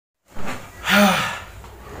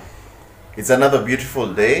It's another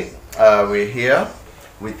beautiful day. We're here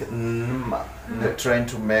with trying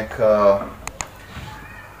to make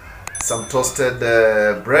some toasted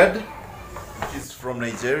bread. She's from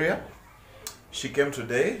Nigeria. She came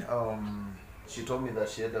today. She told me that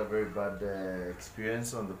she had a very bad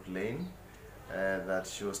experience on the plane. That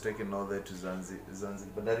she was taken all the way to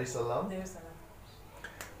Zanzibar, Dar es Salaam.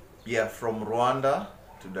 Yeah, from Rwanda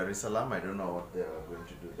to Dar es Salaam. I don't know what they are going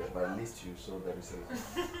to do there, but at least you saw Dar es Salaam.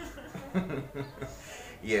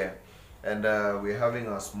 Yeah, and we're having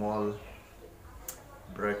a small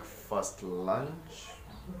breakfast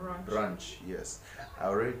brunch. Yes, I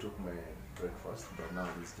already took my breakfast, but now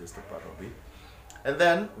it's just a part of it. And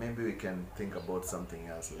then maybe we can think about something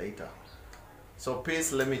else later. So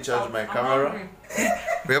please let me charge my camera.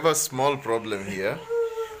 We have a small problem here.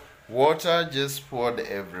 Water just poured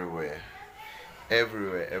everywhere.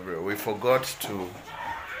 Everywhere. We forgot to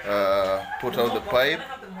put out the pipe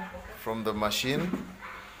from the machine.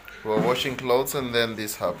 We were washing clothes and then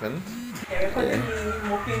this happened.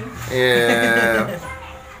 Yeah.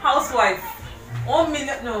 Housewife. 1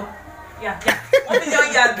 million, no. Yeah. 1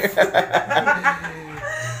 million yards.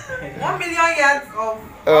 1 million yards of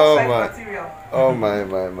material. Oh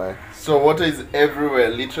my. So water is everywhere,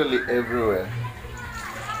 literally everywhere.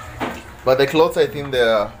 But the clothes, I think they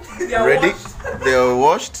are ready. Washed. They are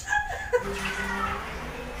washed.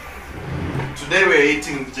 Today we're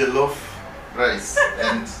eating jollof rice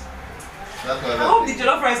and that's what I hope the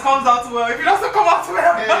jollof rice comes out well. If it doesn't come out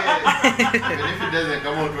well. Even if it doesn't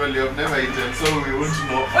come out well, you have never eaten, so we won't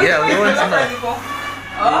know. Yeah, we won't know.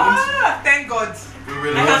 Thank God. I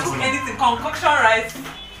can cook anything. Concoction rice.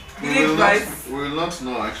 Rice. We will not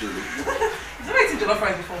know actually. You've never eaten jollof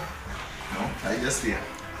rice before? No, I just hear.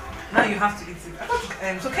 Now you have to eat it. I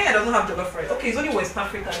thought, so Kenya doesn't have jollof rice. Okay, it's only West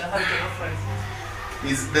Africa that has jollof rice.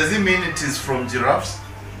 Does it mean it is from giraffes?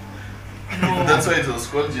 No. That's why it was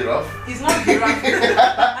called giraffe? It's not giraffe.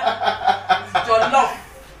 It's jollof.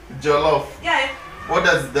 Jollof? Yeah. What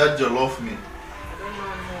does that jollof mean? I don't know.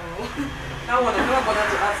 That one, I never bothered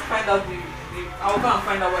to ask, find out I'll go and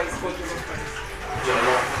find out why it's called jollof rice.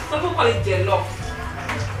 Jollof. Some people call it jollof.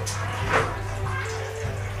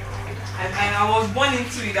 And I was born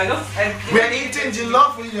into it. We're eating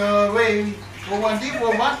jollof in your way.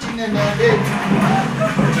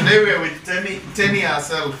 Today we're with Tenny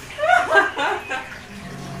herself.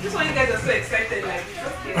 This one you guys are so excited, like,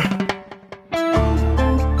 okay.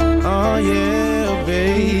 Oh yeah,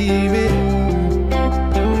 baby.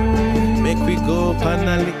 Make we go on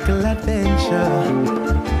a little adventure.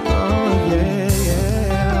 Oh yeah.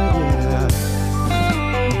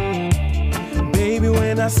 Baby,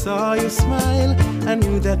 when I saw you smile, I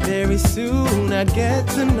knew that very soon I'd get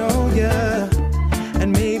to know ya.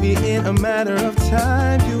 And maybe in a matter of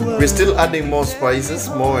time you will. We're still adding more spices,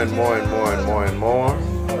 more and more.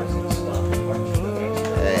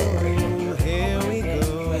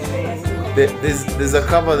 There's a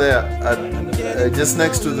cover there just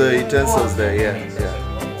next to the utensils there. Yeah.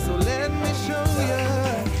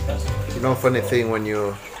 You know, funny thing, when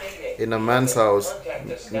you're in a man's house,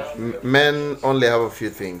 men only have a few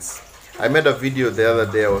things. I made a video the other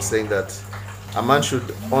day. I was saying that a man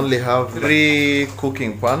should only have 3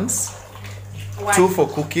 cooking pans. Why? 2 for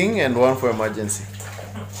cooking and 1 for emergency.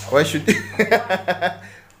 Why should you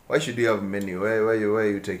have many? Why are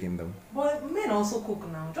you taking them? But men also cook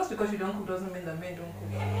now. Just because you don't cook doesn't mean that men don't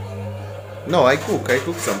cook. No, I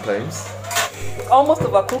cook sometimes. Almost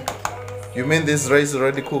overcooked. You mean this rice is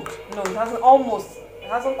already cooked? No, it hasn't. Almost. It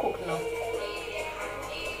hasn't cooked now.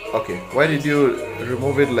 Okay. Why did you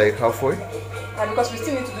remove it like halfway? Because we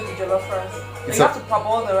still need to do the jollof rice. So you have to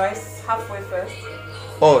parboil the rice halfway first.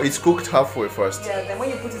 Oh, it's cooked halfway first. Yeah. Then when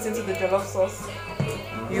you put it into the jollof sauce,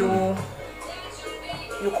 you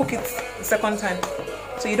cook it the second time.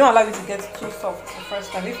 So you don't allow it to get too soft the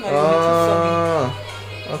first time. If not, it will be too soggy.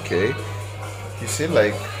 Okay. You see,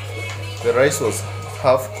 like the rice was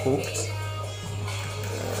half cooked.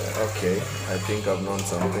 Okay, I think I've known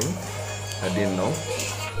something I didn't know.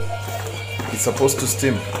 It's supposed to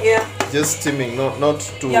steam. Yeah. Just steaming, not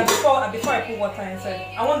too. Yeah, before I put water inside,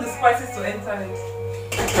 I want the spices to enter it.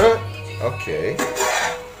 Okay.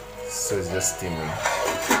 So it's just steaming.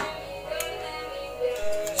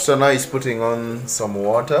 So now he's putting on some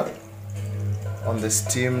water on the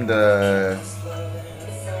steamed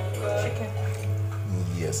chicken.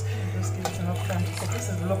 Yes. Just give it enough time to cook. This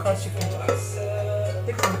is local chicken.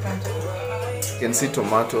 Take some time to cook. You can see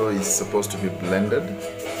tomato is supposed to be blended.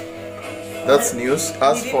 That's news.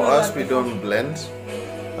 As for us, we don't blend.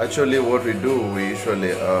 Actually, what we do, we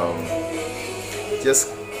usually just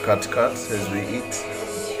cut as we eat.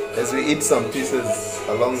 as we eat some pieces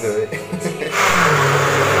along the way.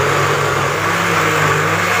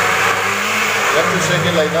 You have to shake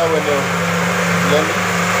it like that when you're blending?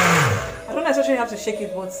 I don't necessarily have to shake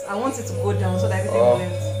it, but I want it to go down so that everything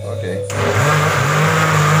blends. Okay.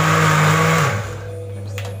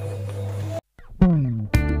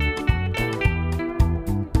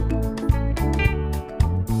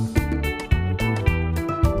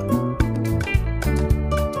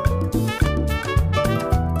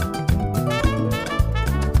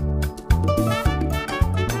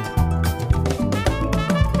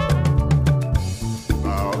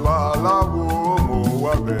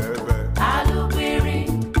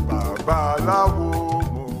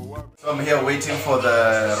 So I'm here waiting for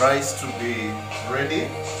the rice to be ready.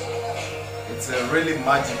 It's really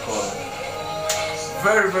magical.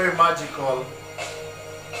 Very, very magical.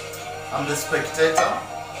 I'm the spectator.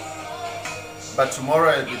 But tomorrow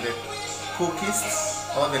I'll be the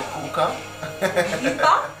cookist or the cooker.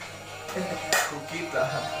 Cookita.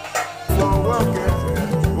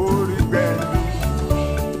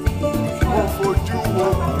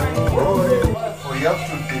 Oh, you have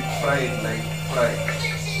to deep fry it like fry.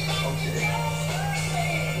 Okay.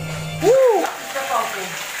 Woo!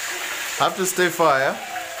 Have to stay far, yeah?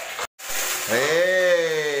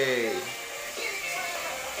 Hey!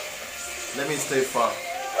 Let me stay far.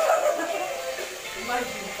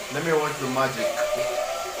 Let me watch the magic.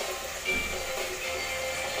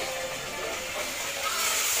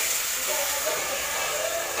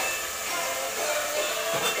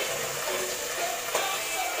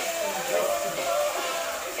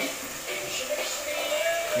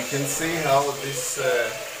 You can see how this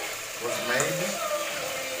was made.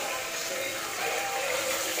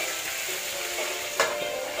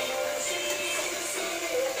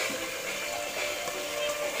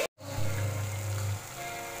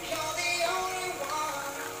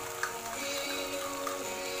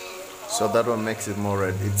 So that one makes it more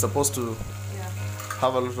red. It's supposed to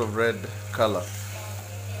have a lot of red color.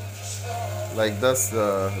 Like that's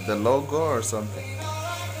the logo or something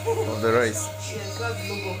of the rice. Yes, that's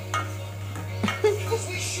the logo.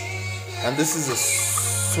 And this is a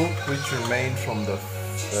soup which remained from the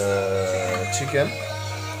chicken.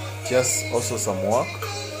 Just also some work.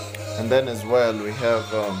 And then as well we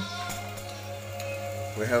have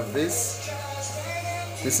this.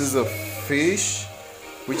 This is a fish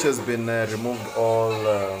which has been removed all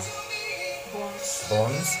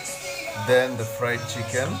bones. Then the fried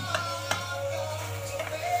chicken.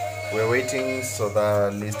 We're waiting so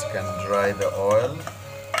that at least can dry the oil.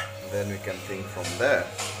 Then we can think from there.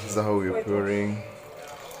 This is how we're pouring.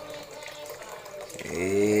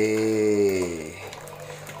 Hey.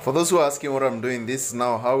 For those who are asking what I'm doing, this is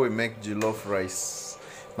now how we make jollof rice.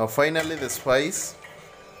 Now finally the spice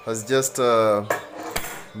has just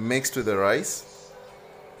mixed with the rice.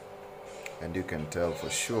 And you can tell for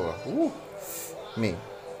sure. Ooh, me.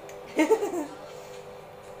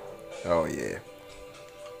 Oh yeah.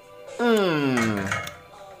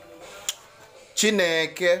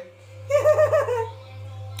 Chineke.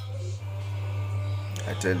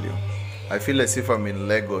 I tell you, I feel as if I'm in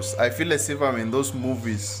Lagos. I feel as if I'm in those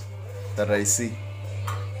movies that I see.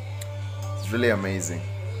 It's really amazing.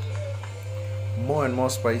 More and more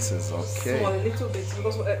spices, okay. Small, a little bit,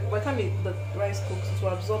 because by the time the rice cooks, it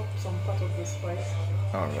will absorb some part of the spice.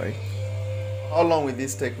 Alright. How long will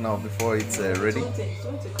this take now before it's ready? It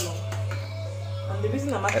won't take long. And the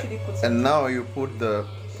reason I'm actually putting... And now you put the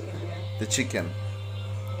chicken.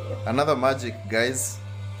 Another magic, guys.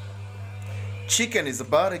 Chicken is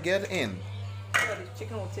about to get in. Yeah, the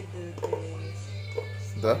chicken will take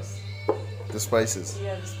the spices.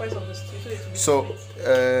 Yeah, the spice of the stew. So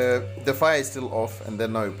the fire is still off, and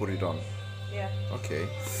then now you put it on. Yeah. Okay.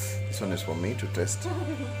 This one is for me to test.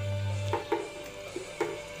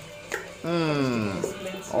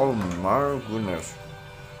 Oh my goodness.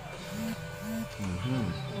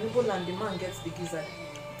 And the man gets the gizzard.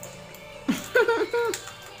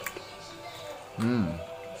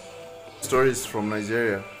 Stories from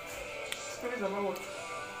Nigeria. Stories about what?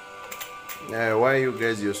 Why you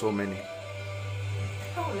guys, you're so many?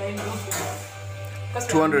 How will I know?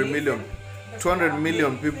 200 million. 200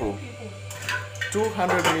 million people.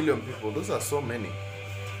 200 million people. Those are so many.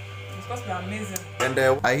 It's because we're amazing. And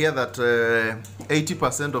I hear that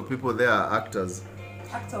 80% of people there are actors.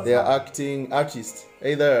 They are acting artists.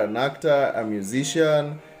 Either an actor, a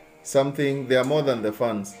musician, something. They are more than the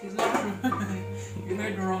fans. It's not true. You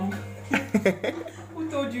heard wrong. Who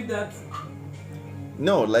told you that?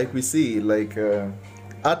 No, like we see, like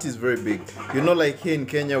art is very big. You know, like here in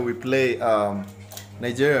Kenya we play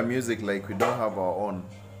Nigerian music like we don't have our own.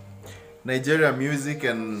 Nigerian music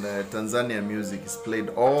and Tanzanian music is played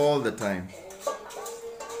all the time.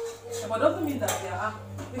 But doesn't mean that there are.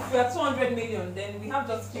 If we are 200 million, then we have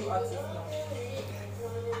just few artists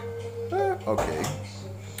now. Okay.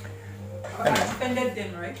 I defended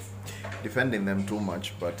them, right? Defending them too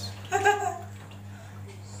much, but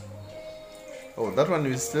oh, that one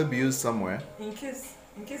will still be used somewhere. In case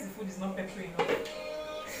the food is not peppery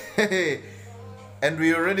enough. And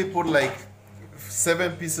we already put like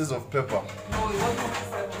 7 pieces of pepper. No, it wasn't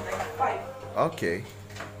 7, like 5. Okay.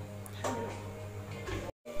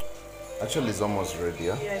 Actually, it's almost ready,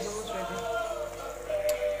 yeah? Yeah, it's almost ready.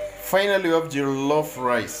 Finally, we have jollof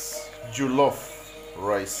rice. Jollof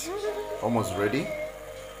rice. Almost ready.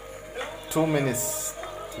 2 minutes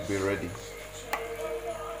to be ready.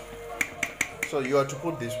 So you have to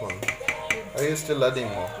put this one. Are you still adding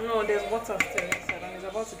more? No, there's water still inside and it's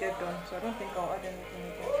about to get done, so I don't think I'll add anything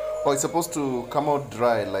again. Oh, it's supposed to come out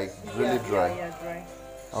dry, like really dry. Yeah, dry.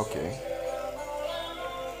 Okay.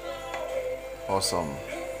 Awesome.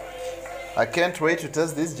 I can't wait to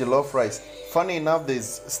test this jollof rice. Funny enough,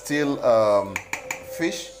 there's still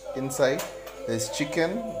fish inside. There's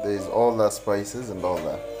chicken. There's all the spices and all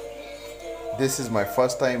that. This is my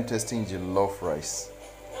first time testing jollof rice.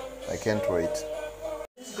 I can't wait.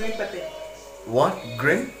 It's green pepper. What?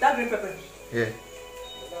 Green? That green pepper. Yeah.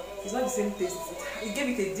 It's not the same taste. It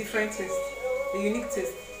gave it a different taste. A unique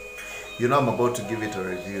taste. You know I'm about to give it a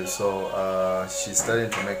review, so she's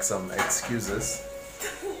starting to make some excuses.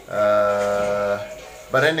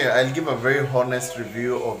 But anyway, I'll give a very honest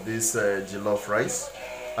review of this jollof rice.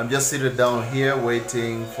 I'm just seated down here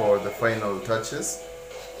waiting for the final touches.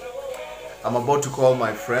 I'm about to call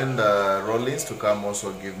my friend Rollins to come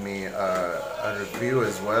also give me a review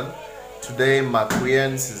as well. Today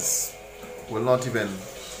𝗵𝗻𝗄 will not even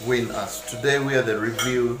win us. Today we are the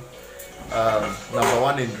review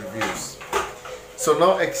 #1 in reviews. So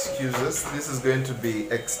no excuses. This is going to be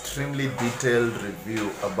extremely detailed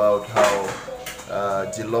review about how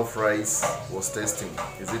jollof rice was tasting.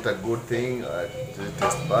 Is it a good thing? Did it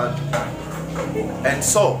taste bad? And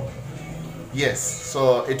so, yes,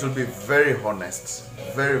 so it will be very honest.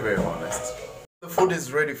 Very, very honest. The food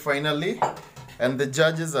is ready finally, and the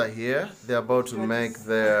judges are here. They're about to make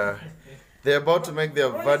their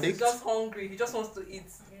verdict. He's just hungry. He just wants to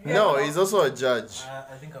eat. No, he's also a judge.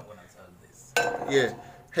 I think I'm gonna tell this. Yeah.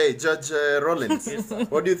 Hey, Judge Rollins,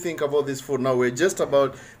 what do you think about this food? Now we're just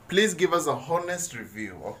about. Please give us a honest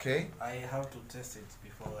review, okay? I have to test it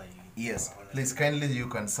before I. Yes. Please, kindly, you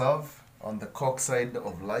can serve on the cock side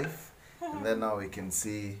of life, and then now we can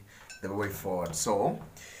see the way forward. So,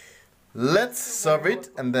 let's serve it,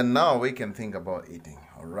 and then now we can think about eating.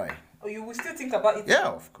 All right. Oh, you will still think about it? Yeah,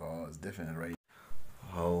 of course, definitely. Right.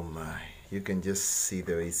 Oh my! You can just see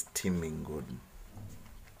there is steaming good.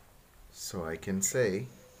 So I can say,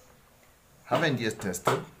 haven't yet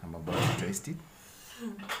tested. I'm about to taste it.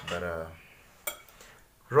 But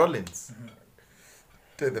Rollins,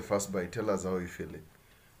 take the first bite. Tell us how you feel it.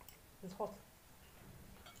 It's hot.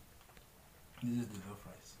 This is the jollof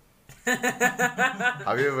rice.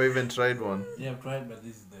 Have you ever even tried one? Yeah, I've tried, but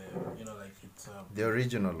this is the, like it's The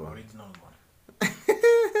original one. original one.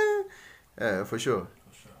 Yeah, for sure.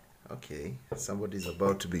 For sure. Okay, somebody's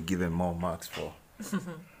about to be given more marks for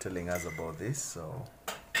telling us about this. So,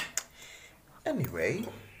 anyway,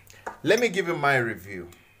 let me give you my review.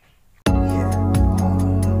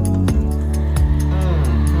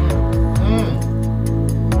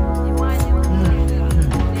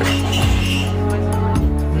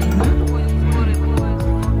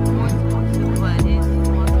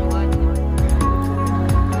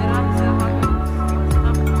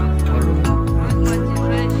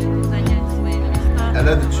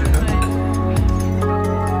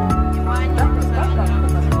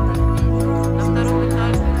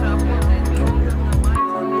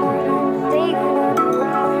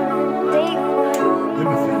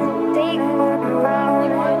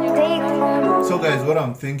 So guys, what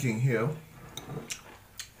I'm thinking here,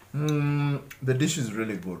 the dish is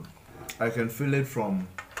really good. I can feel it from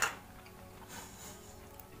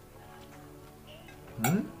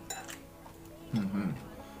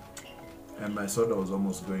and my soda was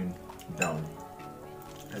almost going down.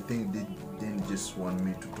 I think they didn't just want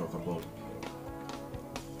me to talk about.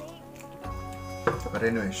 But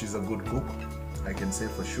anyway, she's a good cook. I can say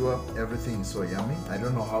for sure everything is so yummy. I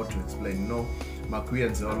don't know how to explain. No,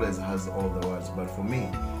 𝗵𝗻𝗄 always has all the words, but for me,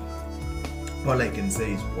 all I can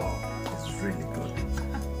say is wow, it's really good.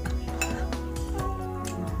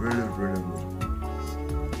 Really, really good.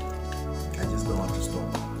 I just don't want to stop.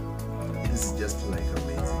 This is just like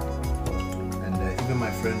amazing. And even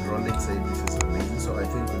my friend Rollins said this is amazing, so I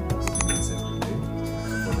think we'll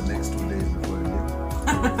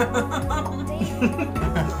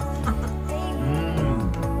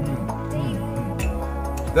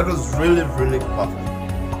That was really, really perfect.